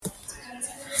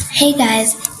Hey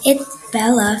guys, it's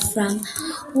Bella from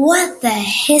What the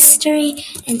History,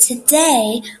 and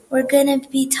today we're going to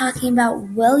be talking about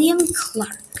William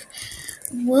Clark.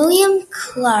 William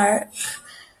Clark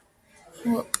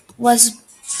was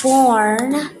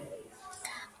born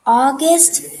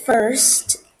August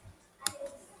 1st,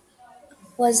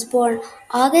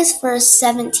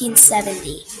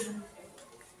 1770.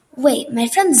 Wait, my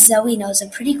friend Zoe knows a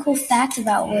pretty cool fact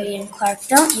about William Clark,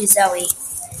 don't you, Zoe?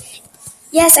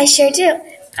 Yes, I sure do.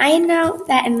 I know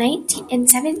that in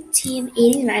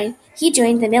 1789, he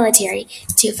joined the military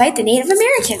to fight the Native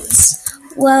Americans.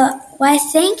 Well, why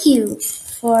thank you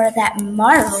for that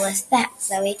marvelous fact,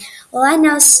 Zoe. Well, I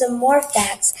know some more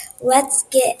facts. Let's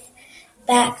get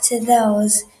back to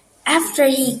those. After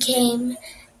he became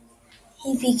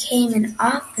an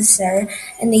officer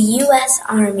in the U.S.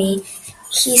 Army.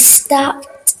 He stopped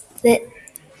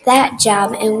that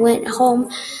job and went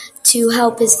home to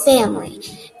help his family.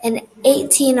 In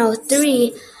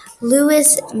 1803,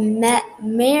 Lewis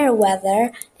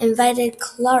Meriwether invited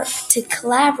Clark to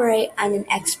collaborate on an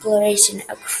exploration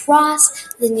across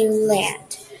the new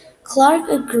land. Clark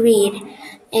agreed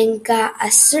and got a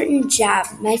certain job.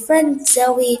 My friend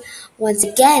Zoe, once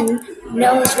again,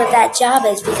 knows what that job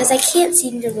is because I can't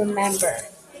seem to remember.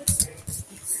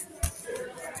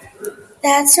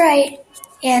 That's right.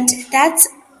 And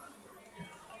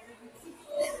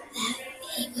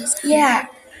yeah,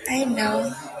 I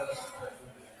know.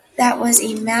 That was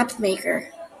a map maker.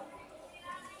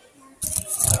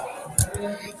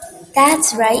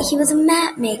 That's right, he was a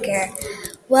map maker.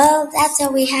 Well, that's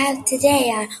all we have today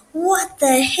on What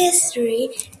the History.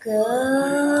 Goodbye.